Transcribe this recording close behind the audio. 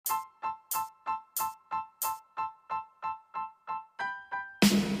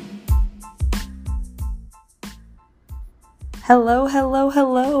Hello, hello,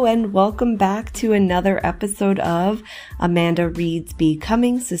 hello, and welcome back to another episode of Amanda Reed's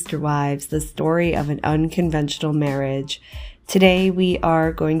Becoming Sister Wives, the story of an unconventional marriage. Today we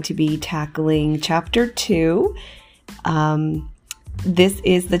are going to be tackling chapter 2. This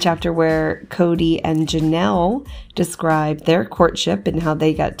is the chapter where Cody and Janelle describe their courtship and how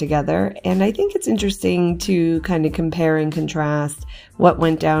they got together. And I think it's interesting to kind of compare and contrast what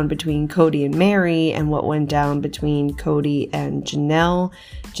went down between Cody and Mary and what went down between Cody and Janelle.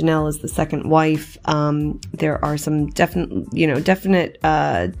 Janelle is the second wife. There are some definite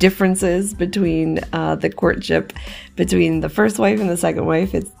differences between the courtship between the first wife and the second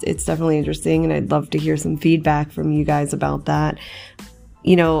wife. It's definitely interesting, and I'd love to hear some feedback from you guys about that.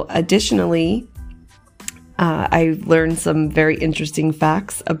 Additionally, I've learned some very interesting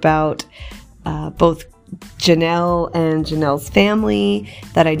facts about both Janelle and Janelle's family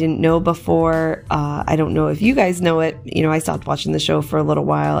that I didn't know before. I don't know if you guys know it. I stopped watching the show for a little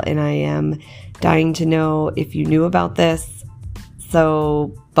while, and I am dying to know if you knew about this.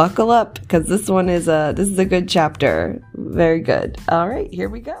 So buckle up, because this is a good chapter. Very good. All right, here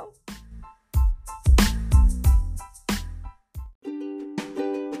we go.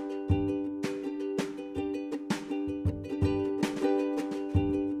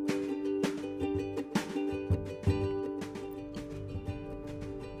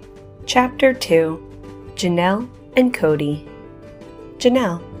 Chapter 2. Janelle and Cody.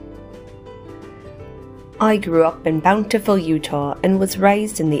 Janelle. I grew up in Bountiful, Utah, and was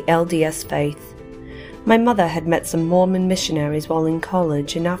raised in the LDS faith. My mother had met some Mormon missionaries while in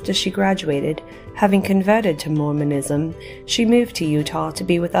college, and after she graduated, having converted to Mormonism, she moved to Utah to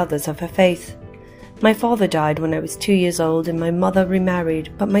be with others of her faith. My father died when I was 2 years old, and my mother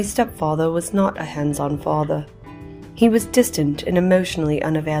remarried, but my stepfather was not a hands-on father. He was distant and emotionally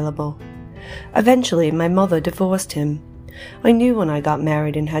unavailable. Eventually, my mother divorced him. I knew when I got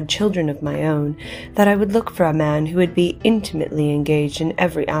married and had children of my own that I would look for a man who would be intimately engaged in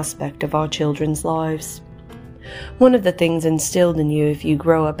every aspect of our children's lives. One of the things instilled in you if you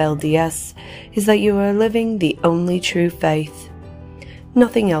grow up LDS is that you are living the only true faith.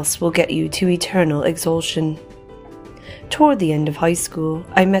 Nothing else will get you to eternal exaltation. Toward the end of high school,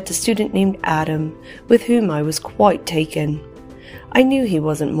 I met a student named Adam, with whom I was quite taken. I knew he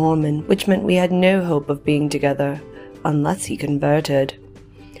wasn't Mormon, which meant we had no hope of being together, unless he converted.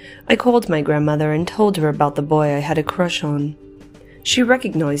 I called my grandmother and told her about the boy I had a crush on. She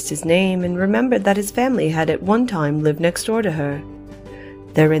recognized his name and remembered that his family had at one time lived next door to her.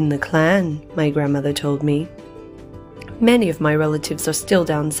 "They're in the Klan," my grandmother told me. Many of my relatives are still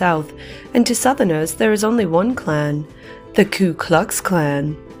down south, and to Southerners there is only one Klan, the Ku Klux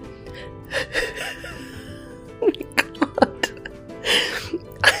Klan. Oh my God.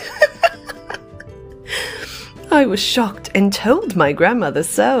 I was shocked and told my grandmother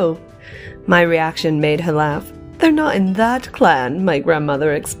so. My reaction made her laugh. "They're not in that Klan," my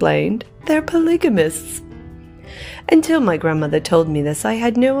grandmother explained. "They're polygamists." Until my grandmother told me this, I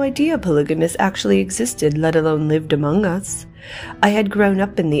had no idea polygamists actually existed, let alone lived among us. I had grown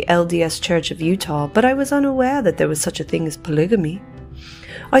up in the LDS Church of Utah, but I was unaware that there was such a thing as polygamy.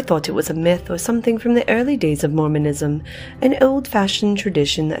 I thought it was a myth or something from the early days of Mormonism, an old-fashioned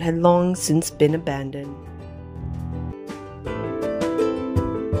tradition that had long since been abandoned.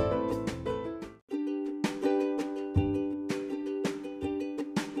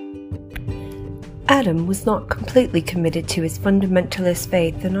 Adam was not completely committed to his fundamentalist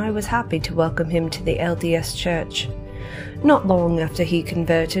faith, and I was happy to welcome him to the LDS Church. Not long after he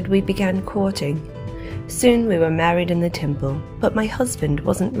converted, we began courting. Soon we were married in the temple, but my husband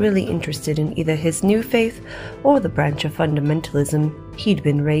wasn't really interested in either his new faith or the branch of fundamentalism he'd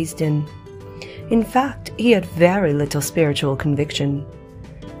been raised in. In fact, he had very little spiritual conviction.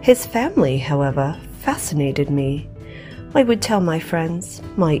 His family, however, fascinated me. I would tell my friends,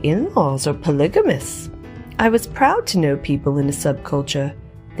 my in-laws are polygamists. I was proud to know people in a subculture.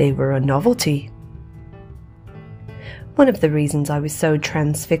 They were a novelty. One of the reasons I was so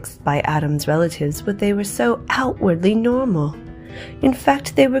transfixed by Adam's relatives was they were so outwardly normal. In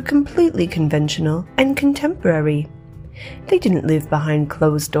fact, they were completely conventional and contemporary. They didn't live behind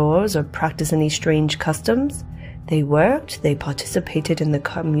closed doors or practice any strange customs. They worked, they participated in the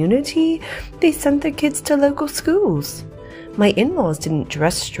community, they sent their kids to local schools. My in-laws didn't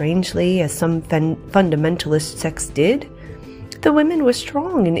dress strangely as some fundamentalist sects did. The women were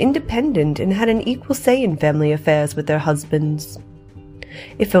strong and independent and had an equal say in family affairs with their husbands.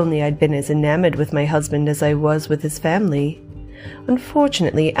 If only I'd been as enamored with my husband as I was with his family.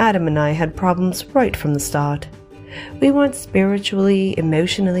 Unfortunately, Adam and I had problems right from the start. We weren't spiritually,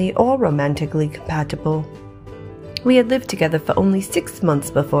 emotionally, or romantically compatible. We had lived together for only 6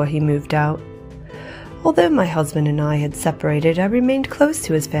 months before he moved out. Although my husband and I had separated, I remained close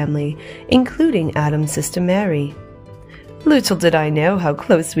to his family, including Adam's sister Mary. Little did I know how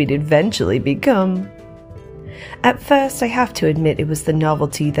close we'd eventually become. At first, I have to admit it was the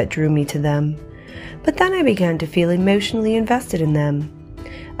novelty that drew me to them, but then I began to feel emotionally invested in them.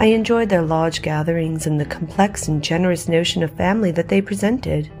 I enjoyed their large gatherings and the complex and generous notion of family that they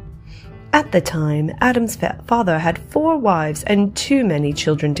presented. At the time, Adam's father had 4 wives and too many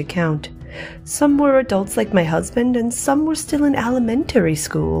children to count. Some were adults like my husband, and some were still in elementary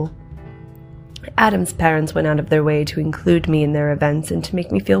school. Adam's parents went out of their way to include me in their events and to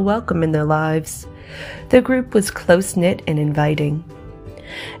make me feel welcome in their lives. The group was close-knit and inviting.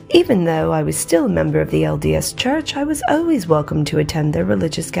 Even though I was still a member of the LDS Church, I was always welcome to attend their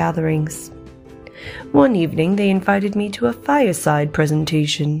religious gatherings. One evening, they invited me to a fireside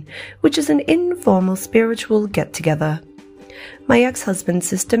presentation, which is an informal spiritual get-together. My ex-husband's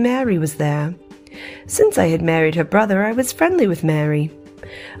sister Mary was there. Since I had married her brother, I was friendly with Mary.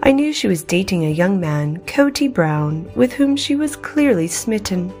 I knew she was dating a young man, Cody Brown, with whom she was clearly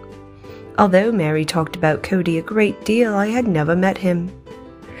smitten. Although Mary talked about Cody a great deal, I had never met him.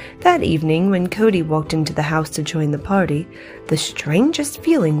 That evening, when Cody walked into the house to join the party, the strangest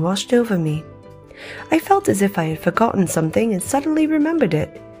feeling washed over me. I felt as if I had forgotten something and suddenly remembered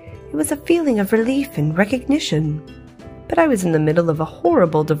it. It was a feeling of relief and recognition. But I was in the middle of a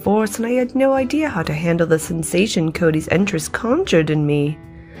horrible divorce, and I had no idea how to handle the sensation Cody's entrance conjured in me.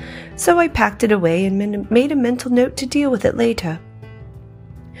 So I packed it away and made a mental note to deal with it later.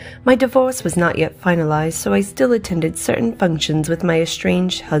 My divorce was not yet finalized, so I still attended certain functions with my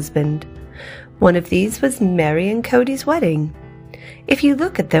estranged husband. One of these was Mary and Cody's wedding. If you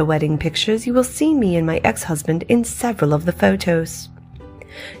look at their wedding pictures, you will see me and my ex-husband in several of the photos.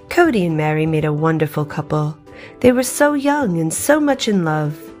 Cody and Mary made a wonderful couple. They were so young and so much in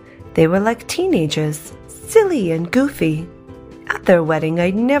love. They were like teenagers, silly and goofy. At their wedding,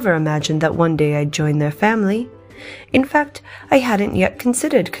 I'd never imagined that one day I'd join their family. In fact, I hadn't yet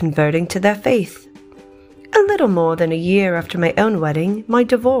considered converting to their faith. A little more than a year after my own wedding, my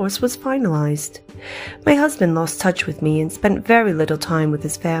divorce was finalized. My husband lost touch with me and spent very little time with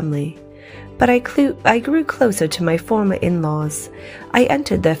his family. But I grew closer to my former in-laws. I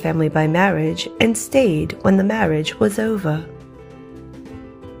entered their family by marriage and stayed when the marriage was over.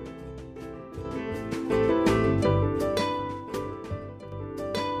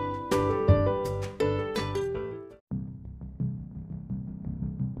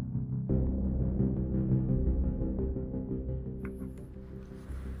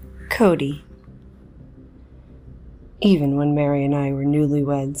 Cody. Even when Mary and I were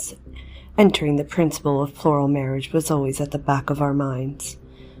newlyweds, entering the principle of plural marriage was always at the back of our minds.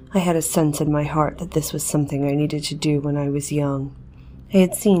 I had a sense in my heart that this was something I needed to do when I was young. I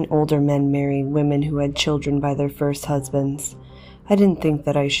had seen older men marrying women who had children by their first husbands. I didn't think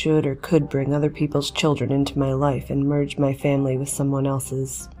that I should or could bring other people's children into my life and merge my family with someone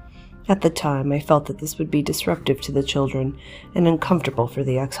else's. At the time, I felt that this would be disruptive to the children and uncomfortable for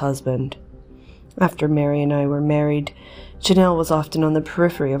the ex-husband. After Mary and I were married, Janelle was often on the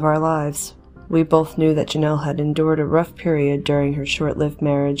periphery of our lives. We both knew that Janelle had endured a rough period during her short-lived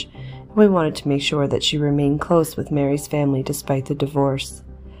marriage, and we wanted to make sure that she remained close with Mary's family despite the divorce.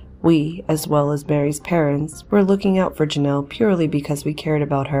 We, as well as Mary's parents, were looking out for Janelle purely because we cared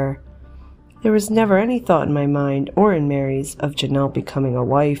about her. There was never any thought in my mind, or in Mary's, of Janelle becoming a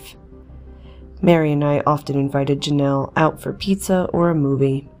wife. Mary and I often invited Janelle out for pizza or a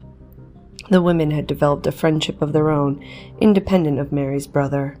movie. The women had developed a friendship of their own, independent of Mary's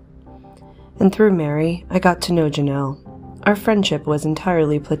brother. And through Mary, I got to know Janelle. Our friendship was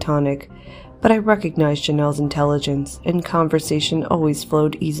entirely platonic, but I recognized Janelle's intelligence, and conversation always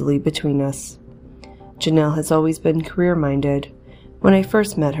flowed easily between us. Janelle has always been career-minded. When I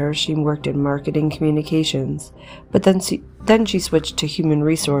first met her, she worked in marketing communications, but then she switched to human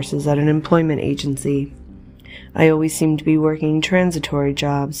resources at an employment agency. I always seemed to be working transitory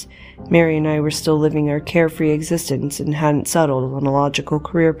jobs. Mary and I were still living our carefree existence and hadn't settled on a logical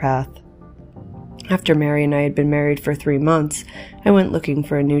career path. After Mary and I had been married for 3 months, I went looking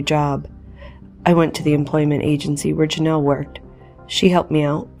for a new job. I went to the employment agency where Janelle worked. She helped me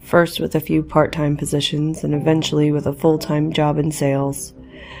out, first with a few part-time positions and eventually with a full-time job in sales.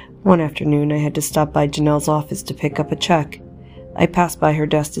 One afternoon, I had to stop by Janelle's office to pick up a check. I passed by her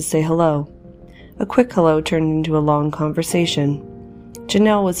desk to say hello. A quick hello turned into a long conversation.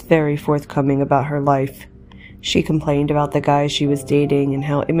 Janelle was very forthcoming about her life. She complained about the guys she was dating and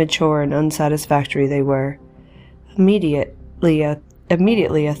how immature and unsatisfactory they were. Immediately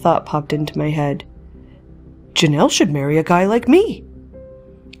a thought popped into my head. Janelle should marry a guy like me.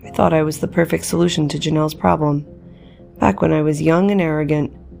 I thought I was the perfect solution to Janelle's problem. Back when I was young and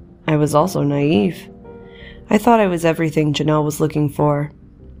arrogant, I was also naive. I thought I was everything Janelle was looking for.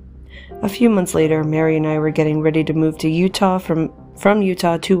 A few months later, Mary and I were getting ready to move to Utah from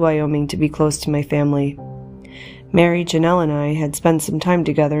Utah to Wyoming to be close to my family. Mary, Janelle, and I had spent some time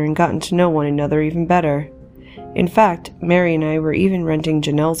together and gotten to know one another even better. In fact, Mary and I were even renting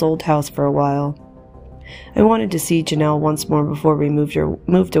Janelle's old house for a while. I wanted to see Janelle once more before we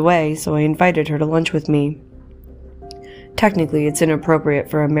moved away, so I invited her to lunch with me. Technically, it's inappropriate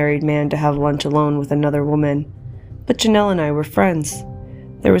for a married man to have lunch alone with another woman, but Janelle and I were friends.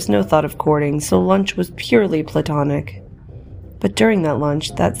 There was no thought of courting, so lunch was purely platonic. But during that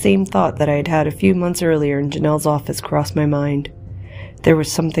lunch, that same thought that I had had a few months earlier in Janelle's office crossed my mind. There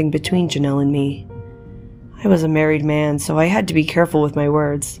was something between Janelle and me. I was a married man, so I had to be careful with my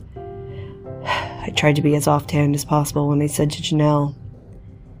words. I tried to be as offhand as possible when I said to Janelle,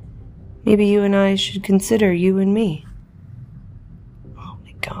 "Maybe you and I should consider you and me." Oh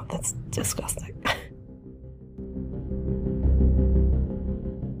my God, that's disgusting.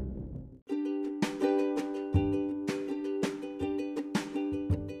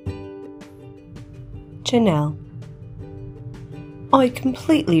 Janelle. I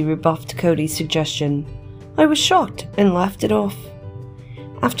completely rebuffed Cody's suggestion. I was shocked and laughed it off.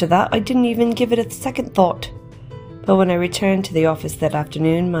 After that, I didn't even give it a second thought. But when I returned to the office that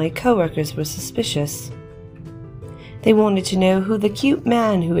afternoon, my coworkers were suspicious. They wanted to know who the cute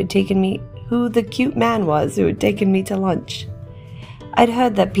man was who had taken me to lunch. I'd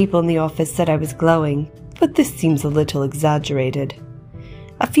heard that people in the office said I was glowing, but this seems a little exaggerated.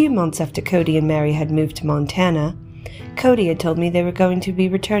 A few months after Cody and Mary had moved to Montana, Cody had told me they were going to be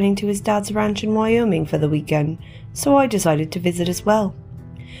returning to his dad's ranch in Wyoming for the weekend, so I decided to visit as well.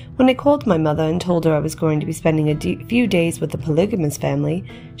 When I called my mother and told her I was going to be spending a few days with the polygamous family,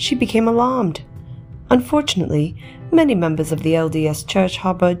 she became alarmed. Unfortunately, many members of the LDS Church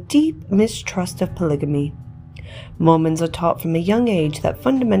harbor a deep mistrust of polygamy. Mormons are taught from a young age that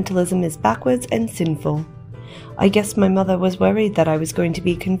fundamentalism is backwards and sinful. I guess my mother was worried that I was going to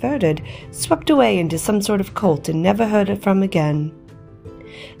be converted, swept away into some sort of cult, and never heard from again.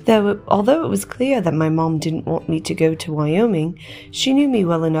 Although it was clear that my mom didn't want me to go to Wyoming, she knew me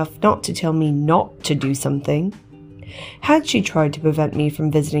well enough not to tell me not to do something. Had she tried to prevent me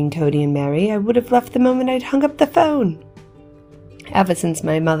from visiting Cody and Mary, I would have left the moment I'd hung up the phone. Ever since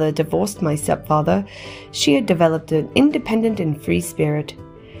my mother divorced my stepfather, she had developed an independent and free spirit.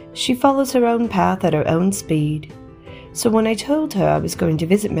 She follows her own path at her own speed. So when I told her I was going to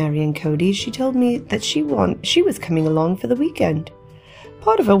visit Mary and Cody, she told me that she was coming along for the weekend.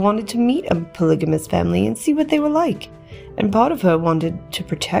 Part of her wanted to meet a polygamous family and see what they were like, and part of her wanted to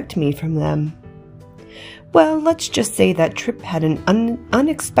protect me from them. Well, let's just say that trip had an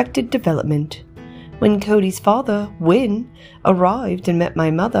unexpected development. When Cody's father, Wynn, arrived and met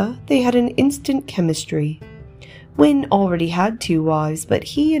my mother, they had an instant chemistry. Wynn already had 2 wives, but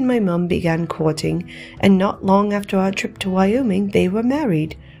he and my mum began courting, and not long after our trip to Wyoming, they were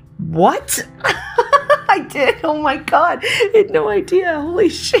married. What? I did? Oh my God. I had no idea. Holy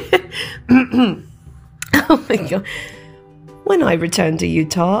shit. Oh my God. When I returned to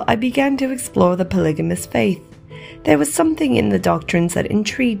Utah, I began to explore the polygamous faith. There was something in the doctrines that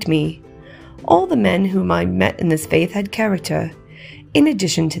intrigued me. All the men whom I met in this faith had character. In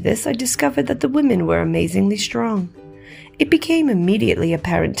addition to this, I discovered that the women were amazingly strong. It became immediately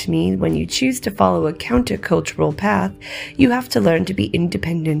apparent to me when you choose to follow a countercultural path, you have to learn to be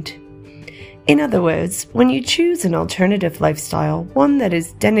independent. In other words, when you choose an alternative lifestyle, one that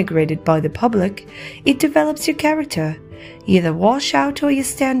is denigrated by the public, it develops your character. You either wash out or you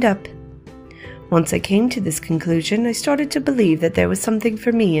stand up. Once I came to this conclusion, I started to believe that there was something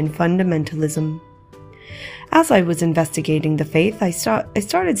for me in fundamentalism. As I was investigating the faith, I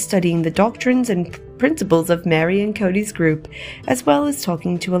started studying the doctrines and principles of Mary and Cody's group, as well as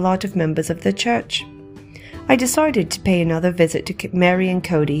talking to a lot of members of the church. I decided to pay another visit to Mary and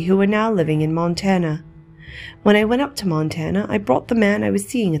Cody, who were now living in Montana. When I went up to Montana, I brought the man I was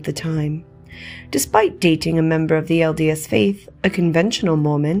seeing at the time. Despite dating a member of the LDS faith, a conventional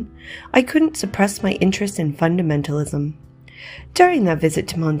Mormon, I couldn't suppress my interest in fundamentalism. During that visit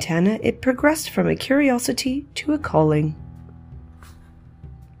to Montana, it progressed from a curiosity to a calling.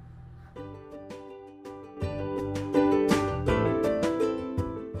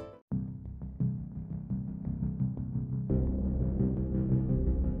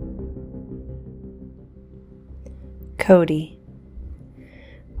 Cody.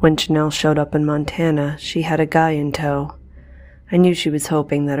 When Janelle showed up in Montana, she had a guy in tow. I knew she was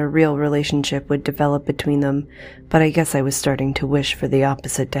hoping that a real relationship would develop between them, but I guess I was starting to wish for the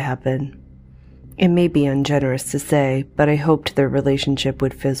opposite to happen. It may be ungenerous to say, but I hoped their relationship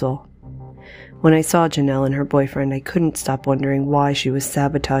would fizzle. When I saw Janelle and her boyfriend, I couldn't stop wondering why she was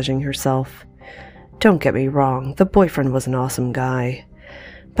sabotaging herself. Don't get me wrong, the boyfriend was an awesome guy,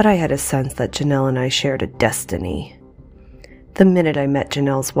 but I had a sense that Janelle and I shared a destiny. The minute I met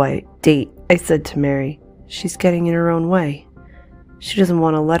Janelle's date, I said to Mary, "She's getting in her own way. She doesn't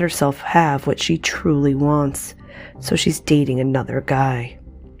want to let herself have what she truly wants, so she's dating another guy."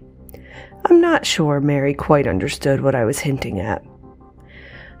 I'm not sure Mary quite understood what I was hinting at.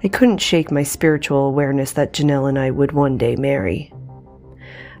 I couldn't shake my spiritual awareness that Janelle and I would one day marry.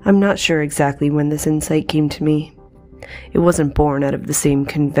 I'm not sure exactly when this insight came to me. It wasn't born out of the same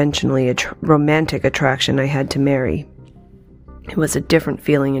conventionally romantic attraction I had to Mary. It was a different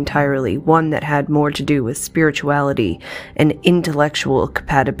feeling entirely, one that had more to do with spirituality and intellectual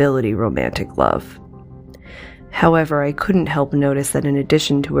compatibility romantic love. However, I couldn't help notice that in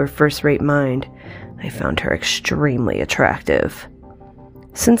addition to her first-rate mind, I found her extremely attractive.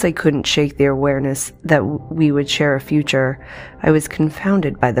 Since I couldn't shake the awareness that we would share a future, I was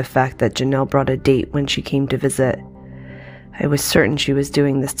confounded by the fact that Janelle brought a date when she came to visit. I was certain she was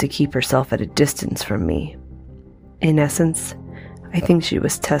doing this to keep herself at a distance from me. In essence, I think she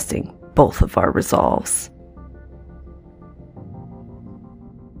was testing both of our resolves.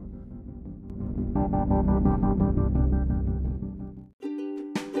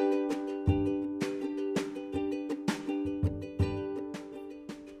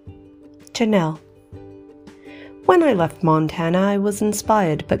 Janelle. When I left Montana, I was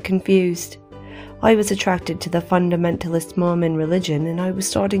inspired but confused. I was attracted to the fundamentalist Mormon religion, and I was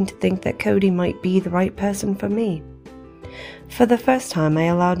starting to think that Cody might be the right person for me. For the first time, I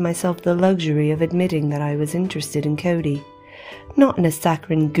allowed myself the luxury of admitting that I was interested in Cody. Not in a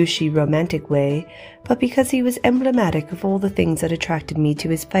saccharine, gushy, romantic way, but because he was emblematic of all the things that attracted me to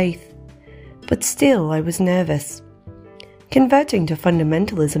his faith. But still, I was nervous. Converting to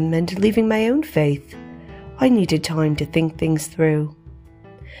fundamentalism meant leaving my own faith. I needed time to think things through.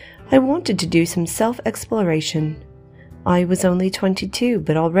 I wanted to do some self-exploration. I was only 22,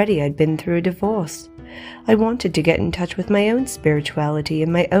 but already I'd been through a divorce. I wanted to get in touch with my own spirituality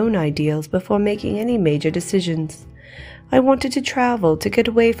and my own ideals before making any major decisions. I wanted to travel, to get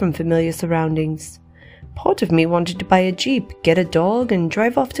away from familiar surroundings. Part of me wanted to buy a Jeep, get a dog, and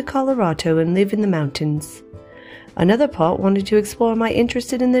drive off to Colorado and live in the mountains. Another part wanted to explore my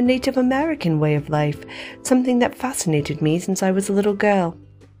interest in the Native American way of life, something that fascinated me since I was a little girl.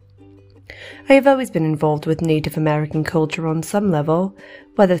 I have always been involved with Native American culture on some level,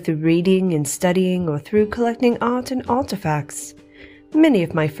 whether through reading and studying or through collecting art and artifacts. Many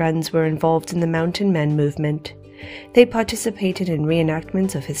of my friends were involved in the Mountain Men movement. They participated in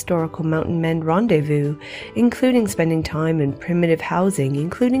reenactments of historical mountain men rendezvous, including spending time in primitive housing,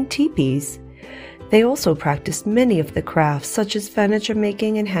 including teepees. They also practiced many of the crafts, such as furniture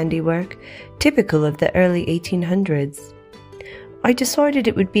making and handiwork, typical of the early 1800s. I decided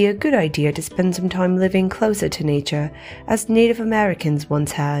it would be a good idea to spend some time living closer to nature, as Native Americans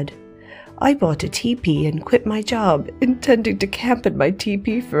once had. I bought a teepee and quit my job, intending to camp in my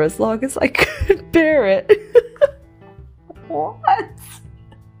teepee for as long as I could bear it. What?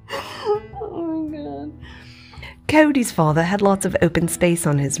 Oh my god. Cody's father had lots of open space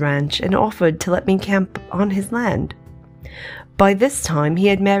on his ranch and offered to let me camp on his land. By this time, he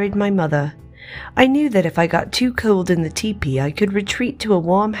had married my mother. I knew that if I got too cold in the teepee, I could retreat to a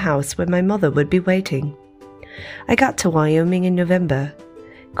warm house where my mother would be waiting. I got to Wyoming in November.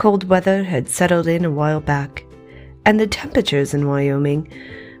 Cold weather had settled in a while back, and the temperatures in Wyoming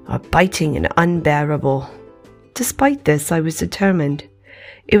are biting and unbearable. Despite this, I was determined.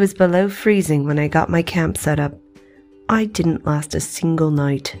 It was below freezing when I got my camp set up. I didn't last a single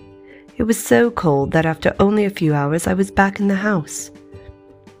night. It was so cold that after only a few hours I was back in the house.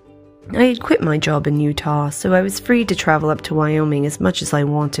 I had quit my job in Utah, so I was free to travel up to Wyoming as much as I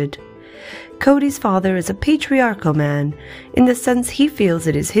wanted. Cody's father is a patriarchal man, in the sense he feels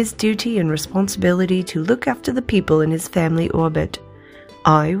it is his duty and responsibility to look after the people in his family orbit.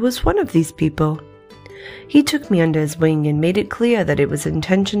 I was one of these people. He took me under his wing and made it clear that it was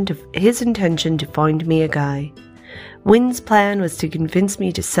his intention to find me a guy. Wynn's plan was to convince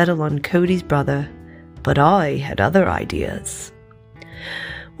me to settle on Cody's brother, but I had other ideas.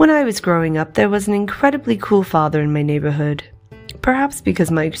 When I was growing up, there was an incredibly cool father in my neighborhood. Perhaps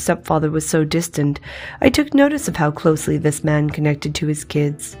because my stepfather was so distant, I took notice of how closely this man connected to his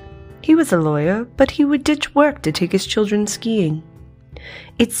kids. He was a lawyer, but he would ditch work to take his children skiing.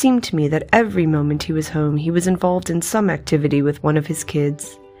 It seemed to me that every moment he was home, he was involved in some activity with one of his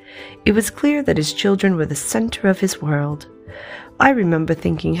kids. It was clear that his children were the center of his world. I remember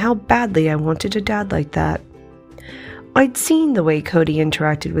thinking how badly I wanted a dad like that. I'd seen the way Cody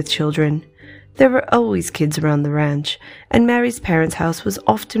interacted with children. There were always kids around the ranch, and Mary's parents' house was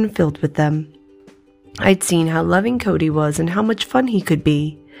often filled with them. I'd seen how loving Cody was and how much fun he could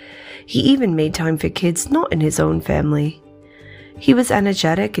be. He even made time for kids not in his own family. He was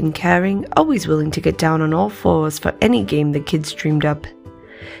energetic and caring, always willing to get down on all fours for any game the kids dreamed up.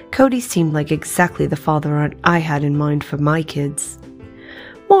 Cody seemed like exactly the father I had in mind for my kids.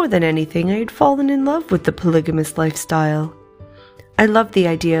 More than anything, I had fallen in love with the polygamous lifestyle. I loved the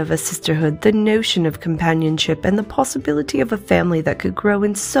idea of a sisterhood, the notion of companionship, and the possibility of a family that could grow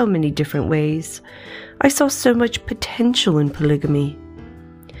in so many different ways. I saw so much potential in polygamy.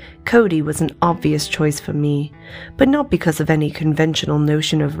 Cody was an obvious choice for me, but not because of any conventional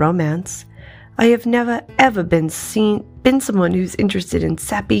notion of romance. I have never ever been someone who's interested in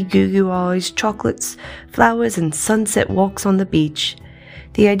sappy goo-goo eyes, chocolates, flowers, and sunset walks on the beach.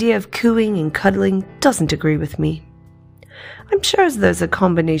 The idea of cooing and cuddling doesn't agree with me. I'm sure there's a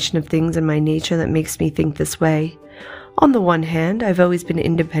combination of things in my nature that makes me think this way. On the one hand, I've always been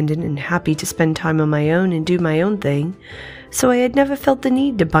independent and happy to spend time on my own and do my own thing, so I had never felt the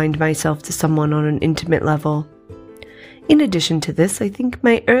need to bind myself to someone on an intimate level. In addition to this, I think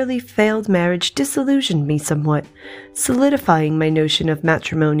my early failed marriage disillusioned me somewhat, solidifying my notion of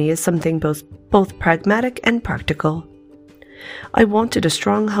matrimony as something both pragmatic and practical. I wanted a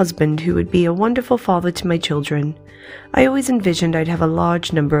strong husband who would be a wonderful father to my children. I always envisioned I'd have a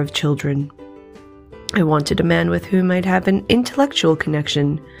large number of children. I wanted a man with whom I'd have an intellectual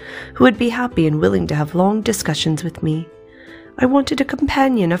connection, who would be happy and willing to have long discussions with me. I wanted a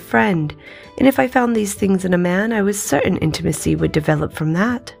companion, a friend, and if I found these things in a man, I was certain intimacy would develop from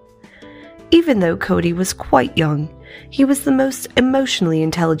that. Even though Cody was quite young, he was the most emotionally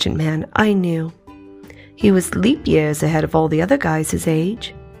intelligent man I knew. He was leap years ahead of all the other guys his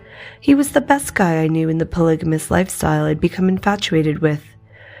age. He was the best guy I knew in the polygamous lifestyle I'd become infatuated with.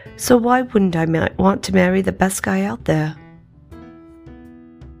 So why wouldn't I want to marry the best guy out there?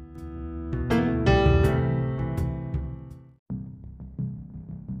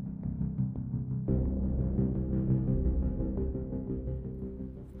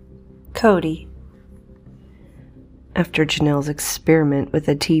 Cody. After Janelle's experiment with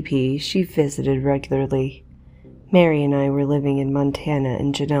a teepee, she visited regularly. Mary and I were living in Montana,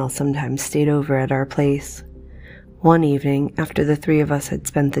 and Janelle sometimes stayed over at our place. One evening, after the three of us had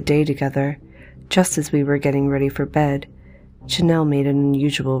spent the day together, just as we were getting ready for bed, Janelle made an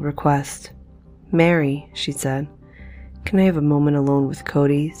unusual request. "Mary," she said, "can I have a moment alone with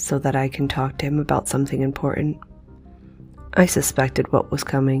Cody so that I can talk to him about something important?" I suspected what was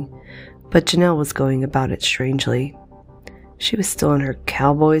coming, but Janelle was going about it strangely. She was still in her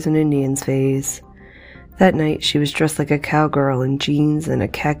cowboys and Indians phase. That night she was dressed like a cowgirl in jeans and a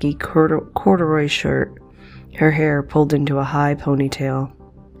khaki corduroy shirt, her hair pulled into a high ponytail.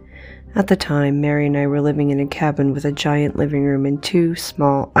 At the time, Mary and I were living in a cabin with a giant living room and two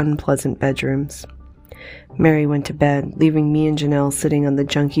small, unpleasant bedrooms. Mary went to bed, leaving me and Janelle sitting on the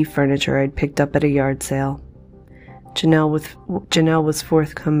junky furniture I'd picked up at a yard sale. Janelle was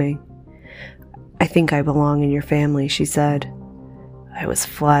forthcoming. "I think I belong in your family," she said. I was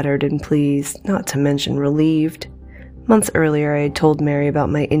flattered and pleased, not to mention relieved. Months earlier I had told Mary about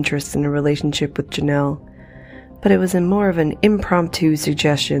my interest in a relationship with Janelle, but it was more of an impromptu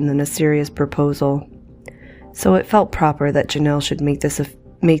suggestion than a serious proposal. So it felt proper that Janelle should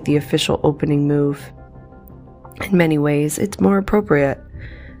make the official opening move. In many ways, it's more appropriate.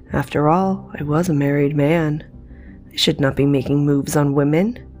 After all, I was a married man. I should not be making moves on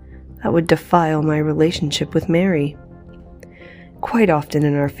women. That would defile my relationship with Mary. Quite often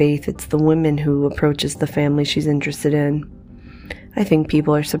in our faith, it's the woman who approaches the family she's interested in. I think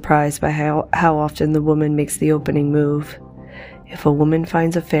people are surprised by how often the woman makes the opening move. If a woman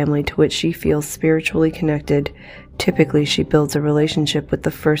finds a family to which she feels spiritually connected, typically she builds a relationship with the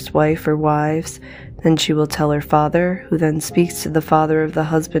first wife or wives, then she will tell her father, who then speaks to the father of the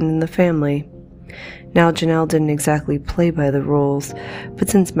husband in the family. Now, Janelle didn't exactly play by the rules, but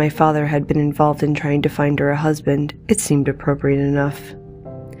since my father had been involved in trying to find her a husband, it seemed appropriate enough.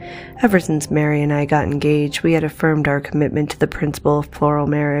 Ever since Mary and I got engaged, we had affirmed our commitment to the principle of plural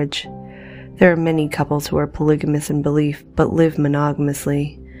marriage. There are many couples who are polygamous in belief, but live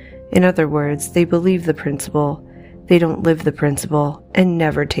monogamously. In other words, they believe the principle, they don't live the principle, and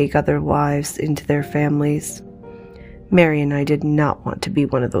never take other wives into their families. Mary and I did not want to be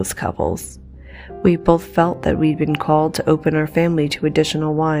one of those couples. We both felt that we'd been called to open our family to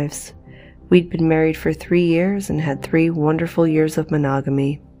additional wives. We'd been married for 3 years and had 3 wonderful years of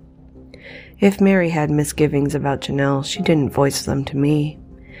monogamy. If Mary had misgivings about Janelle, she didn't voice them to me.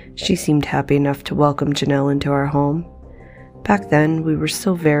 She seemed happy enough to welcome Janelle into our home. Back then, we were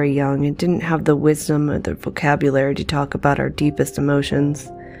still very young and didn't have the wisdom or the vocabulary to talk about our deepest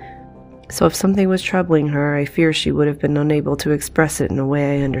emotions. So if something was troubling her, I fear she would have been unable to express it in a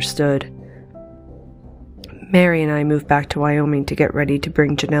way I understood. Mary and I moved back to Wyoming to get ready to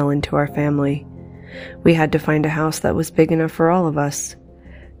bring Janelle into our family. We had to find a house that was big enough for all of us.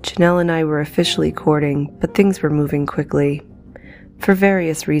 Janelle and I were officially courting, but things were moving quickly. For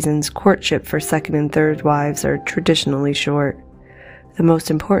various reasons, courtship for second and third wives are traditionally short. The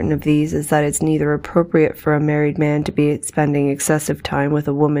most important of these is that it's neither appropriate for a married man to be spending excessive time with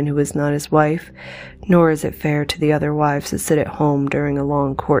a woman who is not his wife, nor is it fair to the other wives to sit at home during a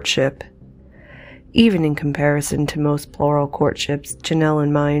long courtship. Even in comparison to most plural courtships,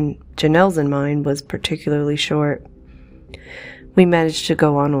 Janelle's and mine was particularly short. We managed to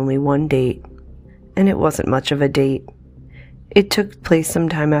go on only one date, and it wasn't much of a date. It took place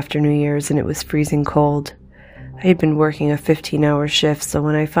sometime after New Year's, and it was freezing cold. I had been working a 15-hour shift, so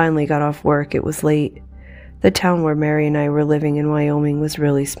when I finally got off work, it was late. The town where Mary and I were living in Wyoming was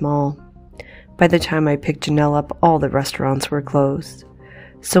really small. By the time I picked Janelle up, all the restaurants were closed.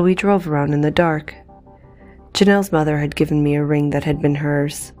 So we drove around in the dark. Janelle's mother had given me a ring that had been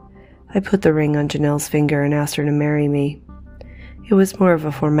hers. I put the ring on Janelle's finger and asked her to marry me. It was more of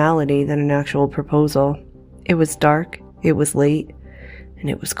a formality than an actual proposal. It was dark, it was late, and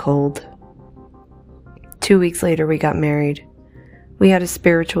it was cold. 2 weeks later, we got married. We had a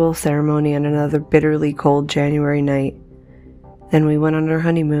spiritual ceremony on another bitterly cold January night. Then we went on our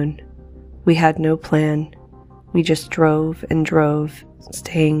honeymoon. We had no plan. We just drove and drove,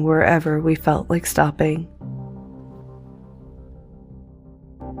 staying wherever we felt like stopping.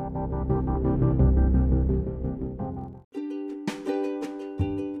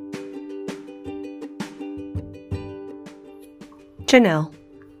 Janelle.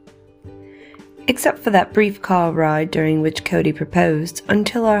 Except for that brief car ride during which Cody proposed,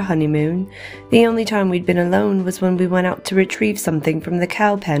 until our honeymoon, the only time we'd been alone was when we went out to retrieve something from the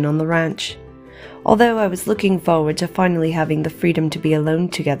cow pen on the ranch. Although I was looking forward to finally having the freedom to be alone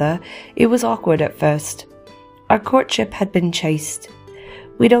together, it was awkward at first. Our courtship had been chaste.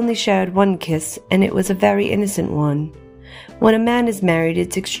 We'd only shared one kiss, and it was a very innocent one. When a man is married,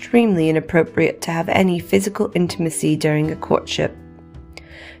 it's extremely inappropriate to have any physical intimacy during a courtship.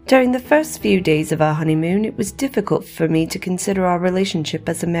 During the first few days of our honeymoon, it was difficult for me to consider our relationship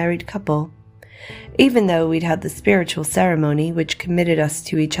as a married couple. Even though we'd had the spiritual ceremony which committed us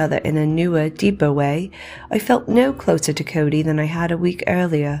to each other in a newer, deeper way, I felt no closer to Cody than I had a week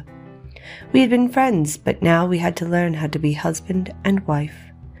earlier. We had been friends, but now we had to learn how to be husband and wife.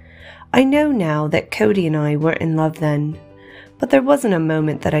 I know now that Cody and I weren't in love then, but there wasn't a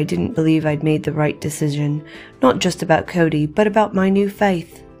moment that I didn't believe I'd made the right decision, not just about Cody, but about my new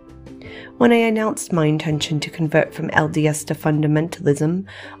faith. When I announced my intention to convert from LDS to fundamentalism,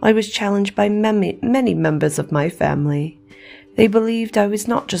 I was challenged by many members of my family. They believed I was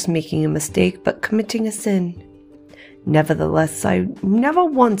not just making a mistake, but committing a sin. Nevertheless, I never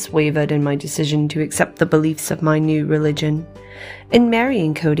once wavered in my decision to accept the beliefs of my new religion. In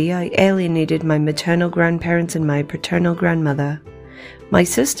marrying Cody, I alienated my maternal grandparents and my paternal grandmother. My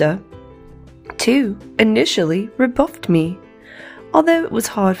sister, too, initially rebuffed me. Although it was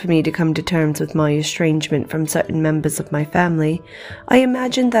hard for me to come to terms with my estrangement from certain members of my family, I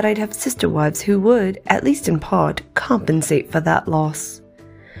imagined that I'd have sister wives who would, at least in part, compensate for that loss.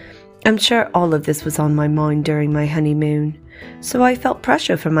 I'm sure all of this was on my mind during my honeymoon, so I felt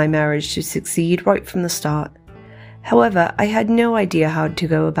pressure for my marriage to succeed right from the start. However, I had no idea how to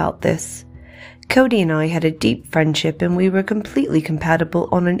go about this. Cody and I had a deep friendship, and we were completely compatible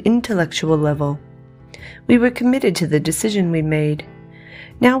on an intellectual level. We were committed to the decision we made.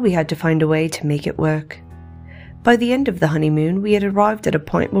 Now we had to find a way to make it work. By the end of the honeymoon, we had arrived at a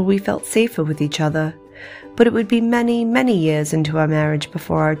point where we felt safer with each other, but it would be many, many years into our marriage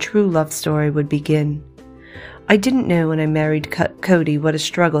before our true love story would begin. I didn't know when I married Cody what a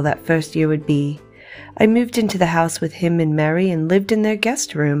struggle that first year would be. I moved into the house with him and Mary and lived in their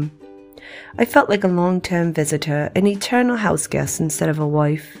guest room. I felt like a long-term visitor, an eternal house guest instead of a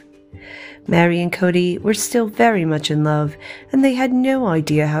wife. Mary and Cody were still very much in love, and they had no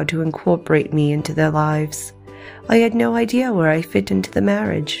idea how to incorporate me into their lives. I had no idea where I fit into the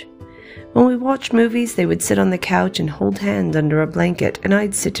marriage. When we watched movies, they would sit on the couch and hold hands under a blanket, and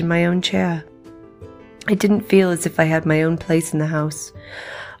I'd sit in my own chair. I didn't feel as if I had my own place in the house.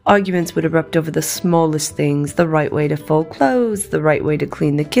 Arguments would erupt over the smallest things, the right way to fold clothes, the right way to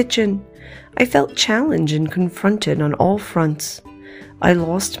clean the kitchen. I felt challenged and confronted on all fronts. I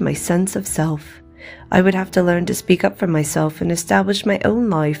lost my sense of self. I would have to learn to speak up for myself and establish my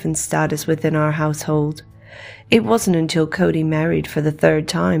own life and status within our household. It wasn't until Cody married for the third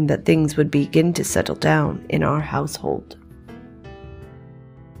time that things would begin to settle down in our household.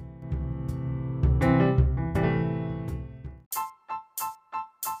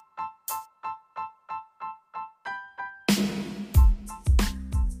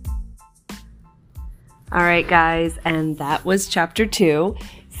 All right, guys, and that was chapter 2.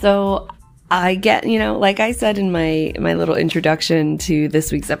 So I get, like I said in my little introduction to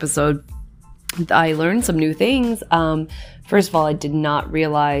this week's episode, I learned some new things. First of all, I did not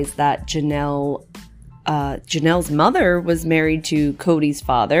realize that Janelle's mother was married to Cody's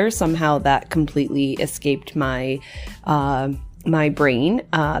father. Somehow that completely escaped my brain.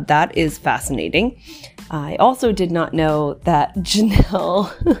 That is fascinating. I also did not know that Janelle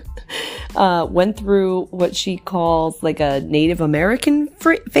went through what she calls like a Native American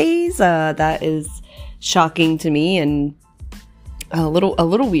phase. That is shocking to me and a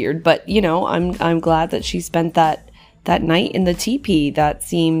little weird, but I'm glad that she spent that night in the teepee. That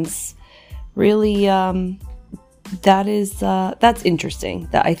seems really that's interesting.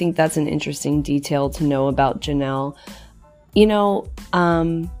 That I think that's an interesting detail to know about Janelle.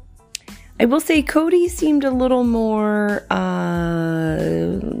 I will say Cody seemed a little more,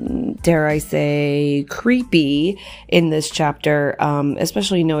 dare I say, creepy in this chapter,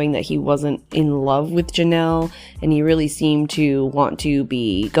 especially knowing that he wasn't in love with Janelle, and he really seemed to want to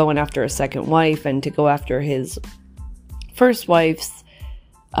be going after a second wife and to go after his first wife's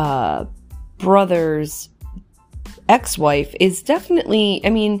brother's ex-wife is definitely,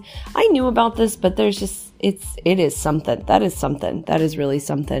 I knew about this, but there's just, it is something. That is something. That is really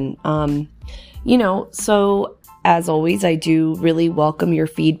something. So as always, I do really welcome your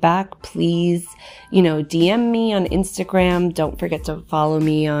feedback. Please, DM me on Instagram. Don't forget to follow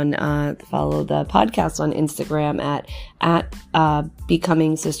me on, follow the podcast on Instagram at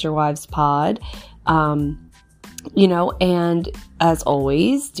Becoming Sister Wives Pod. And as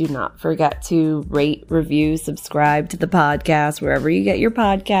always, do not forget to rate, review, subscribe to the podcast, wherever you get your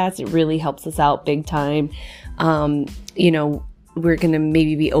podcasts. It really helps us out big time. We're going to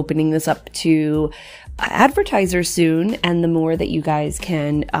maybe be opening this up to advertisers soon. And the more that you guys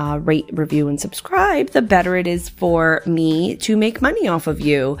can rate, review, and subscribe, the better it is for me to make money off of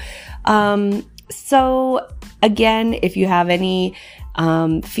you. So again, if you have any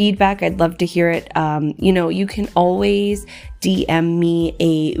feedback, I'd love to hear it. You can always DM me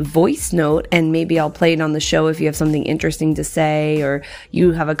a voice note and maybe I'll play it on the show if you have something interesting to say, or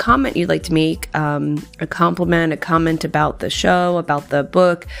you have a comment you'd like to make, a compliment, a comment about the show, about the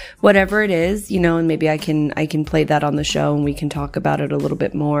book, whatever it is, and maybe I can play that on the show and we can talk about it a little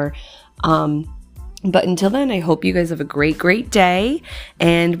bit more. But until then, I hope you guys have a great, great day,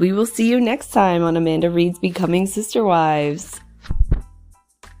 and we will see you next time on Amanda Reed's Becoming Sister Wives.